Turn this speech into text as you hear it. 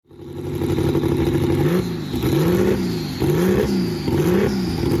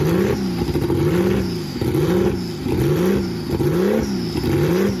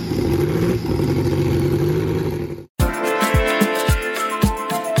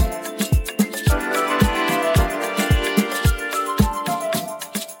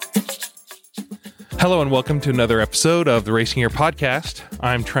Hello and welcome to another episode of the Racing Gear Podcast.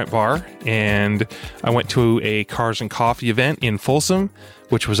 I'm Trent Barr, and I went to a Cars and Coffee event in Folsom,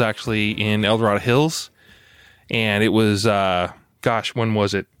 which was actually in El Dorado Hills. And it was, when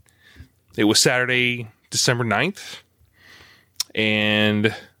was it? It was Saturday, December 9th.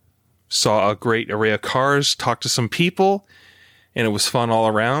 And saw a great array of cars, talked to some people, and it was fun all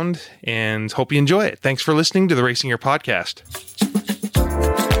around. And hope you enjoy it. Thanks for listening to the Racing Gear Podcast.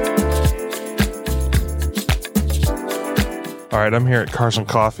 All right, I'm here at Cars and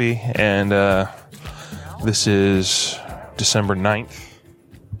Coffee, and this is December 9th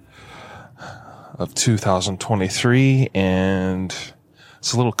of 2023, and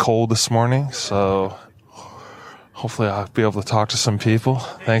it's a little cold this morning, so hopefully I'll be able to talk to some people.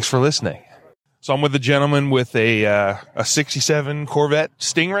 Thanks for listening. So I'm with a gentleman with a 67 Corvette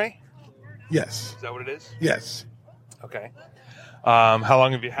Stingray? Yes. Is that what it is? Yes. Okay. How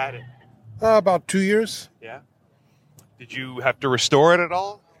long have you had it? About 2 years. Yeah. Did you have to restore it at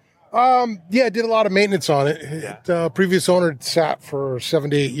all? Yeah, I did a lot of maintenance on it. Yeah. Previous owner had sat for 7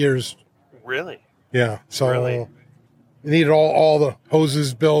 to 8 years. Really? Yeah. So Really? it needed all the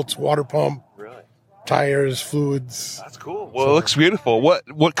hoses built, water pump, Really? tires, fluids. That's cool. Well, it looks beautiful.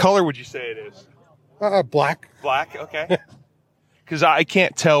 What color would you say it is? Black. Black? Okay. Because I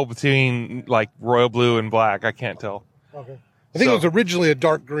can't tell between, like, royal blue and black. I can't tell. Okay. I think it was originally a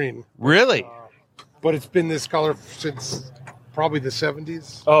dark green, Really? but it's been this color since probably the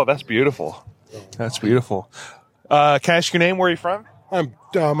 70s. Oh, that's beautiful. That's beautiful. Can I ask your name? Where are you from?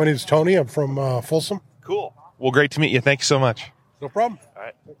 My name's Tony. I'm from Folsom. Cool. Well, great to meet you. Thank you so much. No problem. All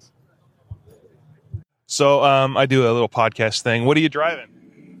right. Thanks. So I do a little podcast thing. What are you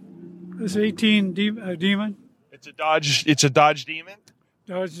driving? It's 18 Demon. It's a Dodge Demon?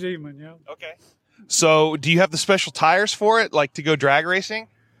 Dodge Demon, yeah. Okay. So do you have the special tires for it, like to go drag racing?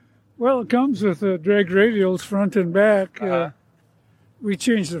 Well, it comes with drag radials front and back. Uh-huh. We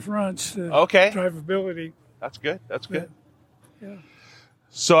changed the fronts. Okay. Drivability. That's good. That's good. Yeah.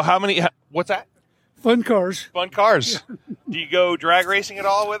 So what's that? Fun cars. Fun cars. Do you go drag racing at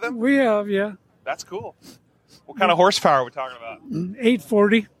all with them? We have, yeah. That's cool. What kind of horsepower are we talking about?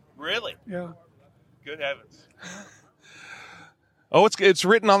 840. Really? Yeah. Good heavens. Oh, it's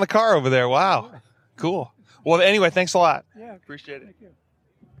written on the car over there. Wow. Cool. Well, anyway, thanks a lot. Yeah. Appreciate it. Thank you.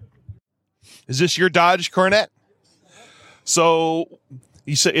 Is this your Dodge Coronet? So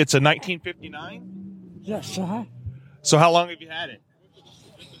you said it's a 1959? Yes, So how long have you had it?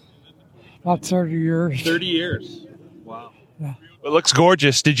 about 30 years. 30 years. Wow. Yeah. It looks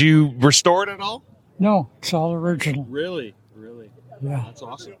gorgeous. Did you restore it at all? No, it's all original. Really? Really? Yeah. That's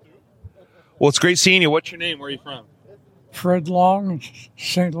awesome. Well, it's great seeing you. What's your name? Where are you from? Fred Long,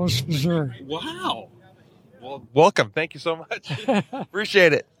 St. Louis, Missouri. Wow. Well, welcome. Thank you so much.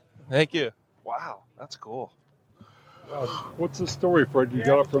 Appreciate it. Thank you. Wow. That's cool. What's the story, Fred? You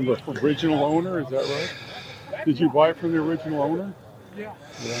got it from the original owner, is that right? Did you buy it from the original owner? Yeah.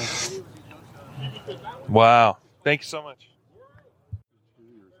 Wow. Thank you so much.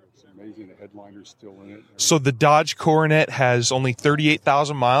 It's amazing the headliner's still in it. So the Dodge Coronet has only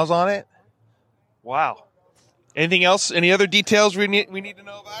 38,000 miles on it? Wow. Anything else? Any other details we need to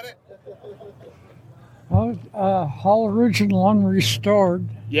know about it? All original, unrestored.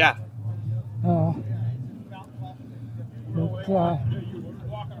 Yeah.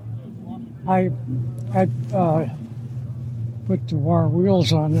 I put the wire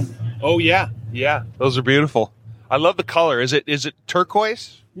wheels on it. Oh yeah. Yeah. Those are beautiful. I love the color. Is it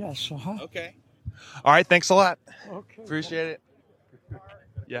turquoise? Yes, Okay. All right. Thanks a lot. Okay. Appreciate it.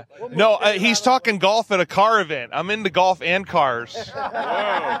 Yeah. No, he's talking golf at a car event. I'm into golf and cars.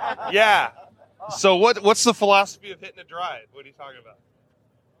 Yeah. So what's the philosophy of hitting a drive? What are you talking about?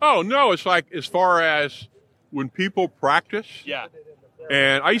 Oh, no, it's like as far as when people practice, Yeah.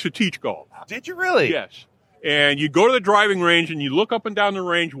 and I used to teach golf. Did you really? Yes. And you go to the driving range and you look up and down the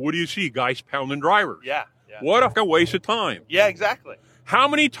range, what do you see? Guys pounding drivers. Yeah. What a waste of time. Yeah, exactly. How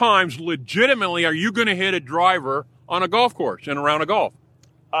many times legitimately are you going to hit a driver on a golf course and around a golf?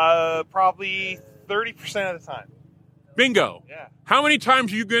 Probably 30% of the time. Bingo. Yeah. How many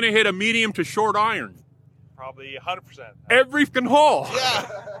times are you going to hit a medium to short iron? Probably 100%. Every fucking hole. Yeah.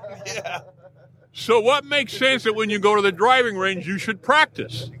 Yeah. So what makes sense that when you go to the driving range, you should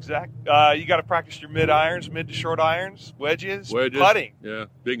practice? Exactly. You got to practice your mid to short irons, wedges, Wedges. putting. Yeah,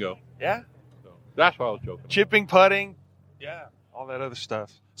 bingo. Yeah. So that's why I was joking. Chipping, putting. Yeah. All that other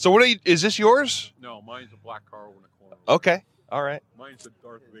stuff. So is this yours? No, mine's a black car over in the corner. Okay. All right. Mine's a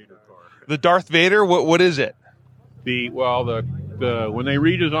Darth Vader car. The Darth Vader, what is it? When they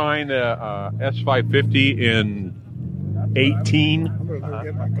redesigned the S550 in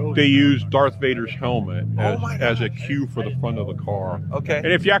 18, they use Darth Vader's helmet as a cue for the front of the car. Okay.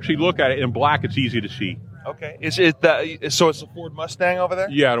 And if you actually look at it in black, it's easy to see. Okay. Is it that? So it's a Ford Mustang over there?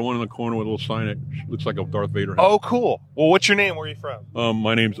 Yeah, the one in the corner with a little sign that looks like a Darth Vader helmet. Oh, cool. Well, what's your name? Where are you from?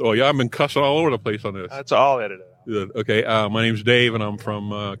 My name's, I've been cussing all over the place on this. That's all edited out. Okay, my name's Dave, and I'm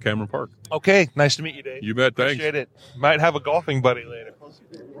from Cameron Park. Okay. Nice to meet you, Dave. You bet, thanks. Appreciate it. Might have a golfing buddy later.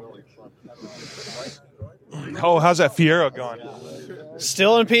 Oh, how's that Fiero going?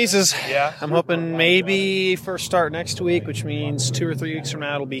 Still in pieces. Yeah. I'm hoping maybe first start next week, which means 2 or 3 weeks from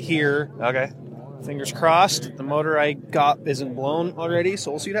now it'll be here. Okay. Fingers crossed. The motor I got isn't blown already, so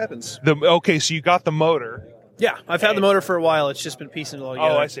we'll see what happens. Okay, so you got the motor. Yeah, I've had the motor for a while. It's just been piecing it all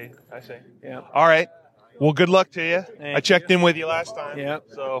together. Oh, I see. Yeah. All right. Well, good luck to you. Thank I checked in with you last time. Yeah.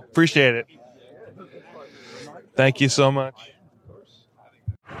 So appreciate it. Thank you so much.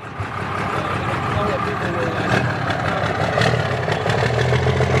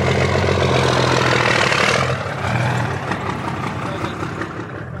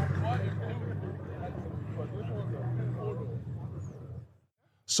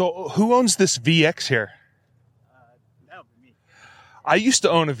 So who owns this VX here? That would be me. I used to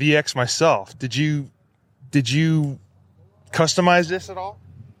own a VX myself. Did you customize this at all?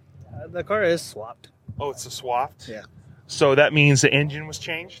 The car is swapped. Oh, it's a swapped? Yeah. So that means the engine was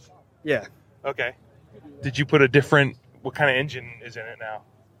changed? Yeah. Okay. Did you put what kind of engine is in it now?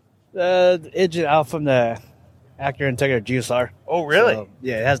 The engine out from the Acura Integra GSR. Oh, really? So,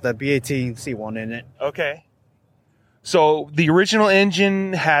 yeah, it has the B18 C1 in it. Okay. So the original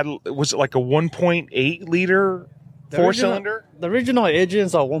engine was it like a 1.8 liter four-cylinder? The original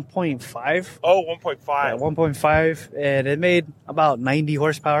engine's a 1.5. Oh, 1.5. Yeah, 1.5, and it made about 90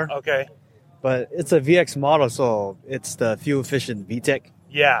 horsepower. Okay. But it's a VX model, so it's the fuel-efficient VTEC.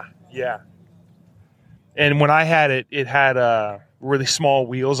 Yeah. And when I had it, it had really small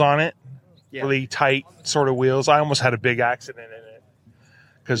wheels on it, really tight sort of wheels. I almost had a big accident in it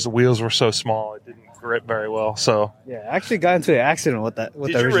because the wheels were so small. It didn't grip very well. So Yeah, I actually got into an accident with that. With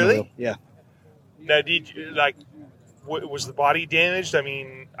Did the you original really? wheel. Yeah. now, did you was the body damaged? I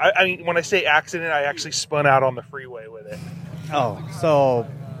mean, when I say accident, I actually spun out on the freeway with it. Oh, so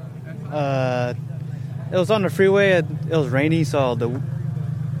it was on the freeway and it was rainy, so the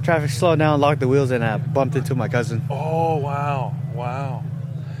traffic slowed down, locked the wheels, and I bumped into my cousin. Oh, wow.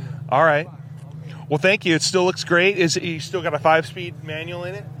 All right. Well, thank you. It still looks great. You still got a 5-speed manual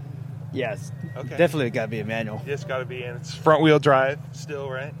in it? Yes. Okay. Definitely got to be a manual. It's got to be in. It's front-wheel drive still,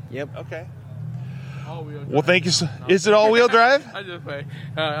 right? Yep. Okay. All-wheel drive. Well, thank you. Is it all-wheel drive? I just say,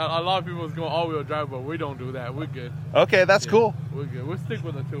 a lot of people is going all-wheel drive, but we don't do that. We're good. Okay, that's cool. We're good. We'll stick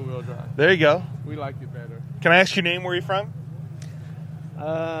with a 2-wheel drive. There you go. We like it better. Can I ask your name? Where are you from?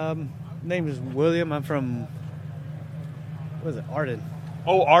 Name is William. I'm from, what is it, Arden.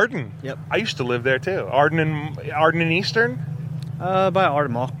 Oh, Arden. Yep. I used to live there too. Arden and Eastern. By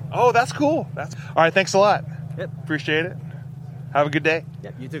Arden Mall. Oh, that's cool. All right. Thanks a lot. Yep. Appreciate it. Have a good day.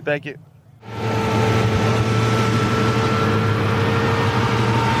 Yep, you too. Thank you.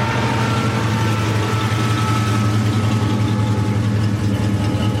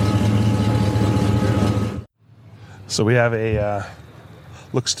 So we have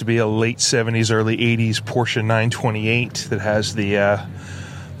looks to be a late 70s, early 80s Porsche 928 that has the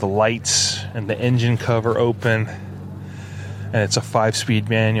lights and the engine cover open, and it's a 5-speed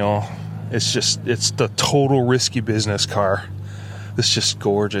manual. It's the total risky business car. It's just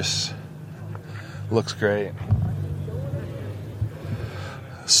gorgeous. Looks great.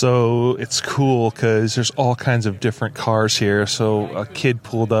 So it's cool because there's all kinds of different cars here. So a kid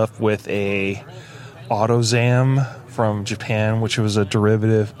pulled up with a AutoZam from Japan, which was a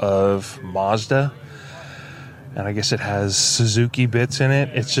derivative of Mazda, and I guess it has Suzuki bits in it.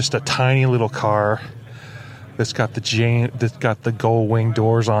 It's just a tiny little car that's got the gull wing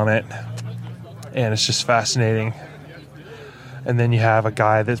doors on it, and it's just fascinating. And then you have a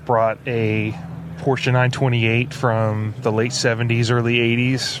guy that's brought a Porsche 928 from the late 70s, early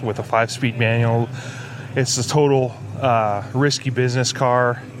 80s with a 5-speed manual. It's a total risky business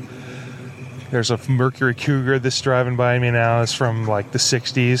car. There's a Mercury Cougar that's driving by me now. It's from like the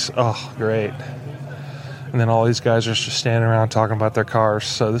 60s. Oh, great. And then all these guys are just standing around talking about their cars.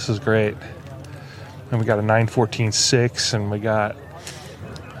 So this is great. And we got a 914-6, and we got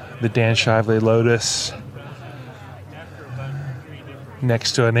the Dan Shively Lotus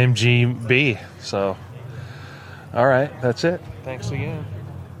next to an MGB. So, all right, that's it. Thanks again.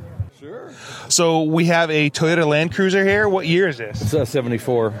 Sure. So we have a Toyota Land Cruiser here. What year is this? It's a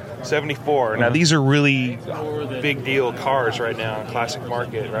 74. 74. Now, these are really big deal cars right now in classic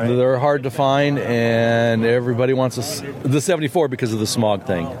market, right? They're hard to find, and everybody wants the 74 because of the smog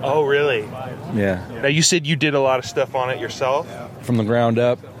thing. Oh, really? Yeah. Now, you said you did a lot of stuff on it yourself? From the ground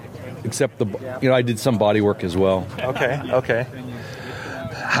up, except I did some body work as well. Okay.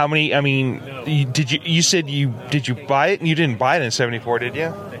 How many, did you buy it? And you didn't buy it in 74, did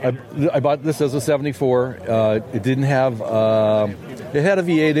you? I bought this as a 74. It didn't have, it had a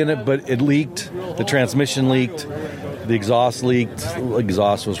V8 in it, but it leaked. The transmission leaked. The exhaust leaked. The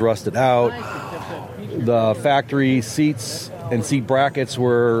exhaust was rusted out. The factory seats and seat brackets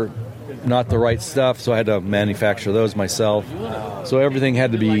were not the right stuff, so I had to manufacture those myself. So everything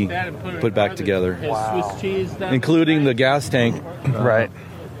had to be put back together. Wow. Including the gas tank. Right.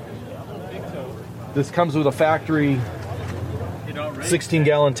 This comes with a factory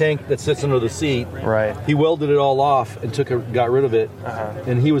 16-gallon tank that sits under the seat. Right. He welded it all off and got rid of it.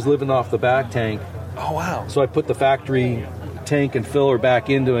 And he was living off the back tank. Oh, wow. So I put the factory tank and filler back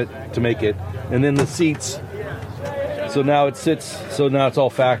into it to make it. And then the seats. So now it's all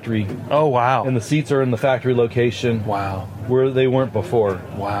factory. Oh, wow. And the seats are in the factory location. Wow. Where they weren't before.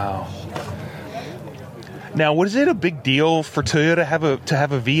 Wow. Now, was it a big deal for Toyota to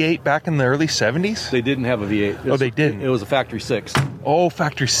have a V8 back in the early 70s? They didn't have a V8. They didn't? It was a factory 6. Oh,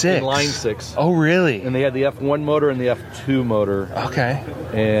 factory 6. Line 6. Oh, really? And they had the F1 motor and the F2 motor. Okay.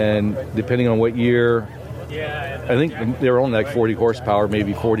 And depending on what year, I think they were only like 40 horsepower,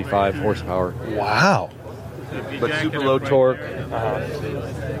 maybe 45 horsepower. Wow. But super low torque.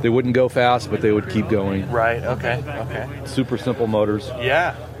 They wouldn't go fast, but they would keep going. Right, okay. Super simple motors.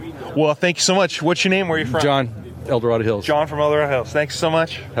 Yeah. Well, thank you so much. What's your name? Where are you from? John, El Dorado Hills. John from El Dorado Hills. Thanks so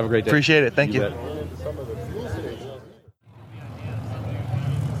much. Have a great day. Appreciate it. Thank you. Bet.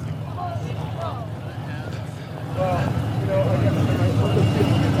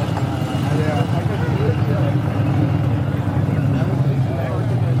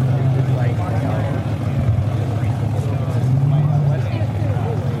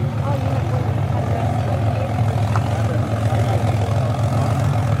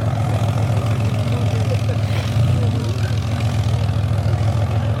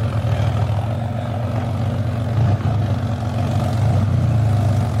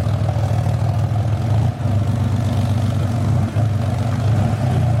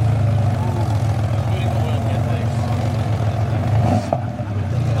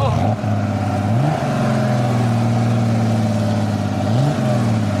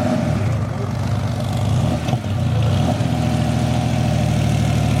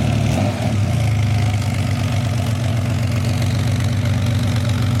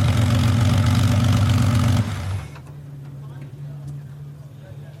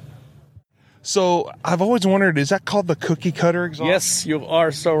 So I've always wondered, is that called the cookie cutter exhaust? Yes, you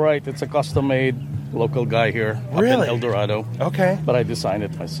are so right. It's a custom-made local guy here up Really? in El Dorado. Okay. But I designed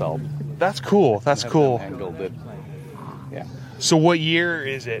it myself. That's cool. That's cool. Angled it. Yeah. So what year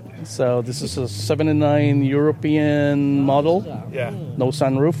is it? So this is a 79 European model. Yeah. No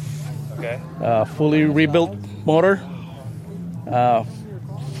sunroof. Okay. Fully rebuilt motor.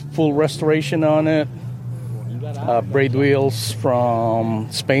 Full restoration on it. Braid wheels from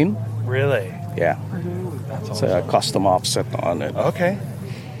Spain. Really? Yeah. It's a custom offset on it. Okay.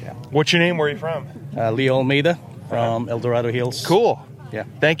 Yeah. What's your name? Where are you from? Leo Almeida from El Dorado Hills. Cool. Yeah.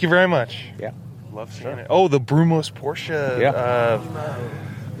 Thank you very much. Yeah. Love seeing it. Oh, the Brumos Porsche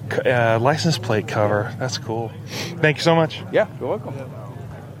license plate cover. That's cool. Thank you so much. Yeah, you're welcome.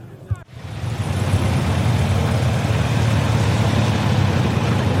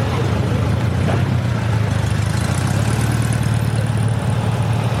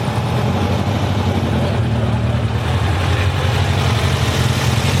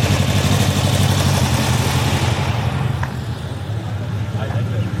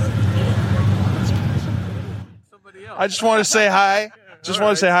 I just want to say hi. Want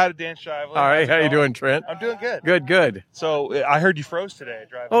to say hi to Dan Shively. All right, how you doing, Trent? I'm doing good. Good. So I heard you froze today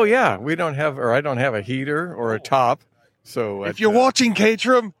driving. Oh yeah, I don't have a heater or a top. So if you're watching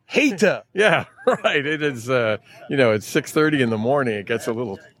Caterham, heater. Yeah, right. It is. It's 6:30 in the morning. It gets a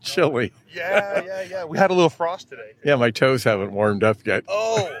little chilly. Yeah. We had a little frost today. Yeah, my toes haven't warmed up yet.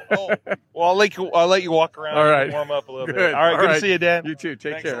 Oh. Well, I'll let you walk around. All right. And warm up a little Good. bit. All right. Good to see you, Dan. You too.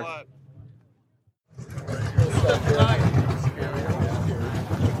 Take Thanks care. a lot.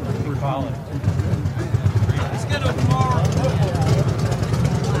 Let's get them tomorrow.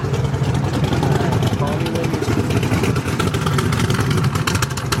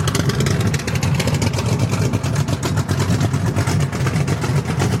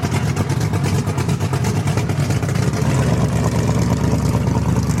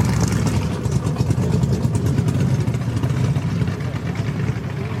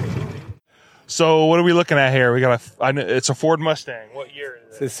 So what are we looking at here? We got it's a Ford Mustang. What year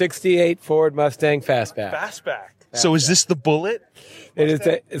is it? It's a 68 Ford Mustang Fastback. Fastback. So is this the Bullet? It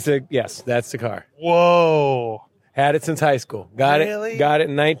is yes, that's the car. Whoa. Had it since high school. Got it in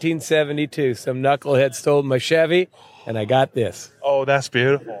 1972. Some knucklehead stole my Chevy, and I got this. Oh, that's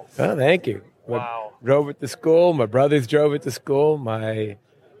beautiful. Oh, thank you. Wow. Drove it to school. My brothers drove it to school. My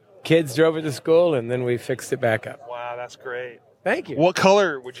kids drove it to school, and then we fixed it back up. Wow, that's great. Thank you. What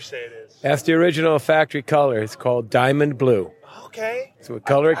color would you say it is? That's the original factory color. It's called Diamond Blue. Okay. That's what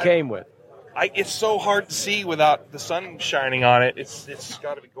color it came with. It's so hard to see without the sun shining on it. It's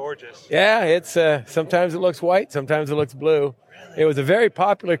got to be gorgeous. Yeah, it's sometimes it looks white, sometimes it looks blue. It was a very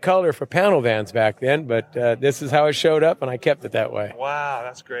popular color for panel vans back then, but this is how it showed up, and I kept it that way. Wow,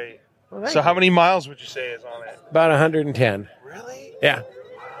 that's great. Well, so how many miles would you say is on it? About 110. Really? Yeah.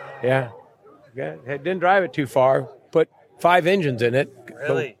 It didn't drive it too far. Put 5 engines in it.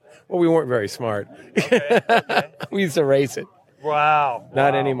 Really? Well, we weren't very smart. Okay. We used to race it. Wow.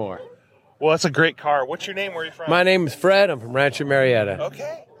 Not anymore. Well, that's a great car. What's your name? Where are you from? My name is Fred. I'm from Rancho Marietta.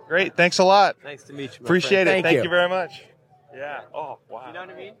 Okay. Great. Thanks a lot. Nice to meet you. Appreciate it. Thank you very much. Yeah. Oh, wow. You know what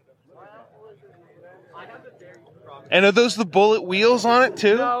I mean? And are those the Bullet wheels on it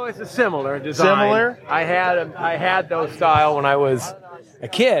too? No, it's a similar design. Similar? I had those style when I was a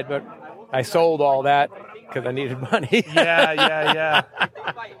kid, but I sold all that because I needed money. Yeah.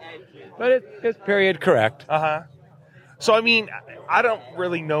 But it's period correct. Uh-huh. So, I mean, I don't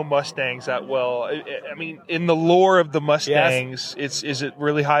really know Mustangs that well. I mean, in the lore of the Mustangs, is it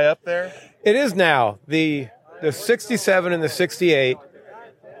really high up there? It is now. The 67 and the 68,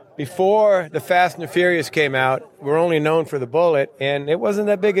 before the Fast and the Furious came out, were only known for the Bullet, and it wasn't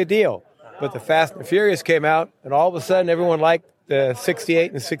that big a deal. But the Fast and the Furious came out, and all of a sudden everyone liked the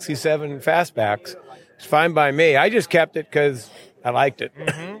 68 and 67 fastbacks. It's fine by me. I just kept it because I liked it.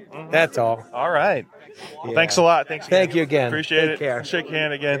 That's all. All right. Well, thanks a lot. Thank you again. Appreciate Take it. care. Shake your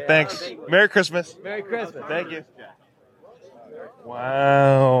hand again. Thanks. Merry Christmas. Merry Christmas. Thank you.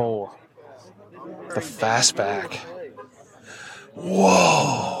 Wow. The fastback.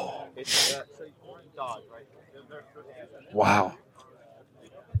 Whoa. Wow.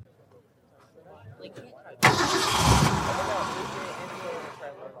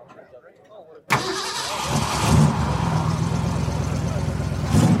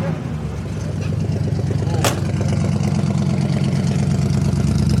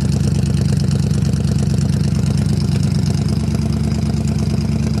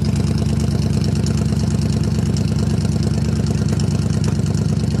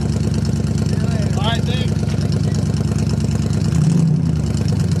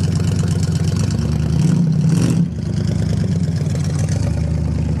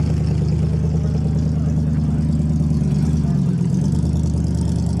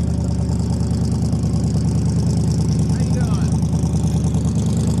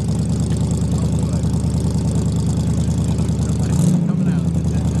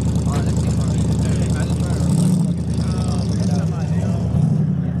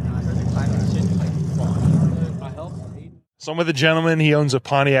 So I'm with a gentleman. He owns a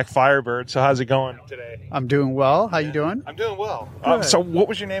Pontiac Firebird. So how's it going today? I'm doing well. How you doing? I'm doing well. Good. So what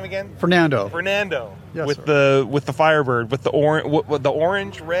was your name again? Fernando. Fernando. Yes, with sir. the Firebird, with the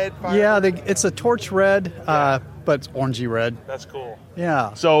orange red Firebird? Yeah, it's a torch red, but it's orangey red. That's cool.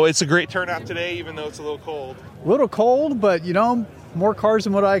 Yeah. So it's a great turnout today, even though it's a little cold. A little cold, but more cars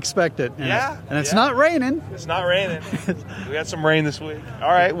than what I expected. And it's not raining. It's not raining. We had some rain this week. All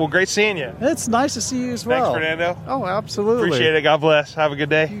right. Well, great seeing you. It's nice to see you as well. Thanks, Fernando. Oh, absolutely. Appreciate it. God bless. Have a good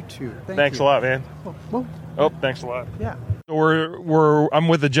day. You too. Thanks a lot, man. Oh, thanks a lot. Yeah. So I'm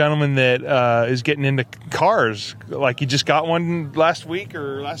with a gentleman that is getting into cars. Like he just got one last week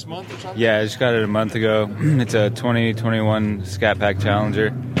or last month or something? Yeah, I just got it a month ago. It's a 2021 Scat Pack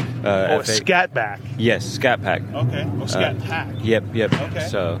Challenger. A Scat Pack? Yes, Scat Pack. Okay. Scat Pack. Yep. Okay.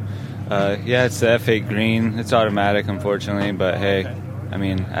 So, it's the F8 green. It's automatic, unfortunately, but hey, I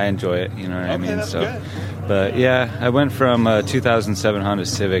mean, I enjoy it. You know what I mean? That's good. But yeah, I went from a 2007 Honda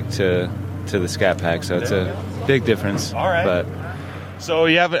Civic to the Scat Pack, so it's a big difference. All right. But so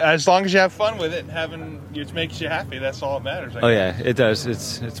you have, as long as you have fun with it, it makes you happy. That's all that matters. Oh yeah, it does.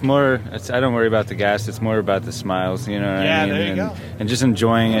 It's more. I don't worry about the gas. It's more about the smiles. You know what I mean? There you go. And just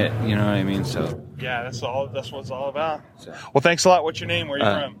enjoying it. You know what I mean? So. Yeah, that's what it's all about. Well, thanks a lot. What's your name? Where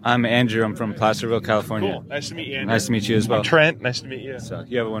are you from? I'm Andrew. I'm from Placerville, California. Cool. Nice to meet you, Andrew. Nice to meet you as well. I'm Trent. Nice to meet you. So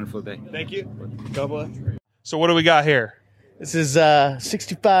you have a wonderful day. Thank you. God bless. So what do we got here? This is a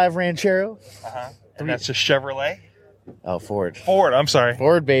 65 Ranchero. And that's a Chevrolet? Oh, Ford. Ford, I'm sorry.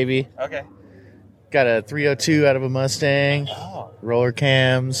 Ford, baby. Okay. Got a 302 out of a Mustang. Roller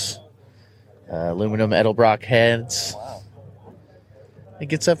cams. Aluminum Edelbrock heads. Wow. It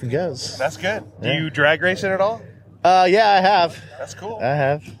gets up and goes. That's good. Yeah. Do you drag race it at all? Yeah, I have. That's cool. I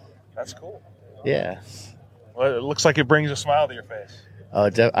have. That's cool. Yeah. Well, it looks like it brings a smile to your face. Oh,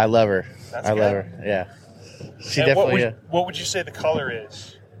 I love her. That's I good. love her. Yeah. She And definitely. what would you say the color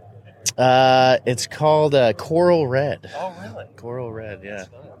is? It's called Coral Red. Oh, really? Coral Red. Yeah.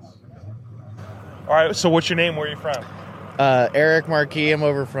 All right. So, what's your name? Where are you from? Eric Marquis. I'm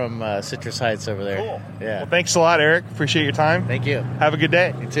over from Citrus Heights over there. Cool. Yeah. Well, thanks a lot, Eric. Appreciate your time. Thank you. Have a good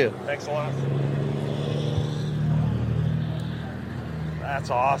day. You too. Thanks a lot. That's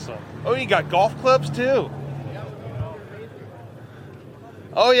awesome. Oh, you got golf clubs too.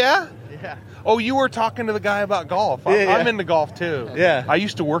 Oh yeah? Yeah. Oh, you were talking to the guy about golf. Yeah. I'm into golf too. Yeah. I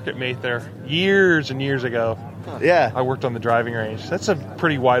used to work at Mayfair years and years ago. Yeah. I worked on the driving range. That's a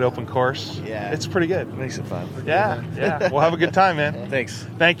pretty wide open course. Yeah. It's pretty good. Makes it fun. Yeah. Yeah. Well, have a good time, man. Thanks.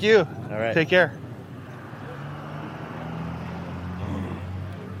 Thank you. All right. Take care.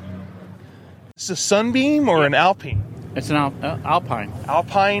 Is this a Sunbeam or an Alpine? It's an Alpine.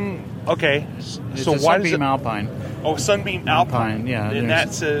 Alpine. Okay. It's So a why does Sunbeam it? Alpine. Oh, Sunbeam Alpine. Yeah. And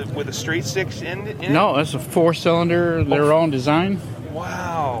that's with a straight six in it? No, it's a 4-cylinder, their own design.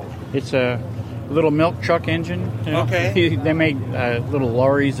 Wow. It's a little milk truck engine. You know? Okay. They make little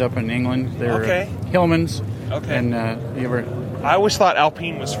lorries up in England. They're Okay. Hillmans. Okay. And you ever? I always thought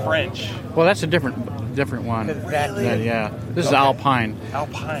Alpine was French. Well, that's a different one. Really? Yeah. This is Okay. Alpine.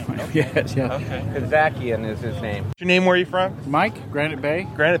 Alpine. Okay. Yes. Yeah. Okay. Kazakian is his name. What's your name? Where are you from? Mike, Granite Bay.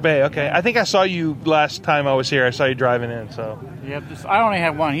 Granite Bay. Okay. I think I saw you last time I was here. I saw you driving in. So. Yep. I only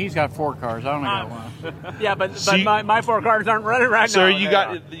have one. He's got 4 cars. I only got one. Yeah, but So you- my 4 cars aren't running right So now. you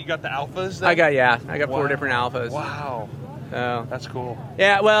got the Alphas? Then? I got 4 Wow. different Alphas. Wow. So That's cool.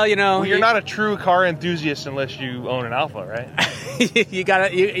 yeah, well, you know, Well, you're not a true car enthusiast unless you own an Alpha, right? you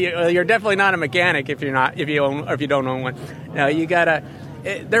gotta. You're definitely not a mechanic if you don't own one. No, you gotta.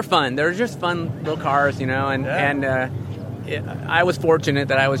 They're fun. They're just fun little cars, you know. I was fortunate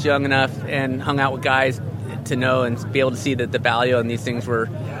that I was young enough and hung out with guys to know and be able to see that the value on these things were,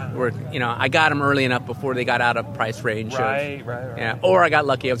 you know, I got them early enough before they got out of price range. Right. Yeah, or I got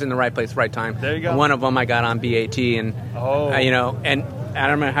lucky. I was in the right place, right time. There you go. One of them I got on BAT, and you know, and I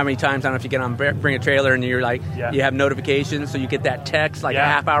don't know how many times. I don't know if you get on Bring a Trailer and you're like, you have notifications, so you get that text like a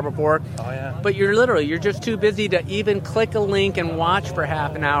half hour before. Oh yeah. But you're just too busy to even click a link and watch for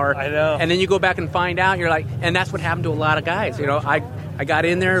half an hour. I know. And then you go back and find out. You're like, and that's what happened to a lot of guys. You know, I got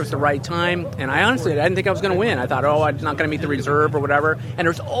in there. It was the right time, and I honestly didn't think I was going to win. I thought, I'm not going to meet the reserve or whatever. And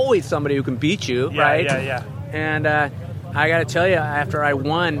there's always somebody who can beat you, right? Yeah. And I got to tell you, after I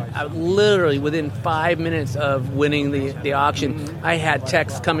won, literally within 5 minutes of winning the auction, I had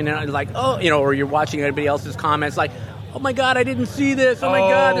texts coming in like, oh, you know, or you're watching everybody else's comments like, oh my God, I didn't see this. Oh my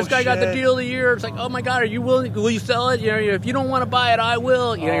God, this guy got the deal of the year. It's like, oh my God, are you willing? Will you sell it? You know, if you don't want to buy it, I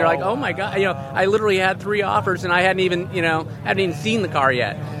will. You know, you're like, oh my God. You know, I literally had 3 offers and I hadn't even seen the car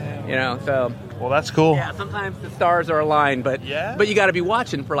yet. You know, so. Well, that's cool. Yeah, sometimes the stars are aligned, but you got to be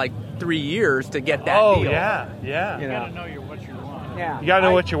watching for like 3 years to get that deal. Yeah. You know? You gotta know what you want. Yeah. You gotta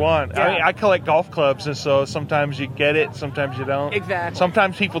know what you want. Yeah. I mean, I collect golf clubs, and so sometimes you get it, sometimes you don't. Exactly.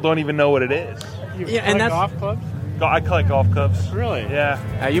 Sometimes people don't even know what it is. Yeah, and that's golf clubs. I collect golf clubs. Really?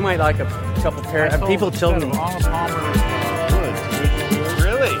 Yeah. You might like a couple pair. People told me. Arnold Palmer woods.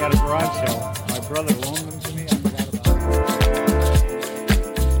 Really? Got a garage sale. My brother loaned them to me. I forgot about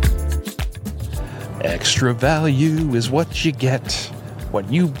it. Extra value is what you get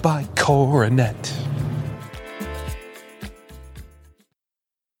when you buy Coronet.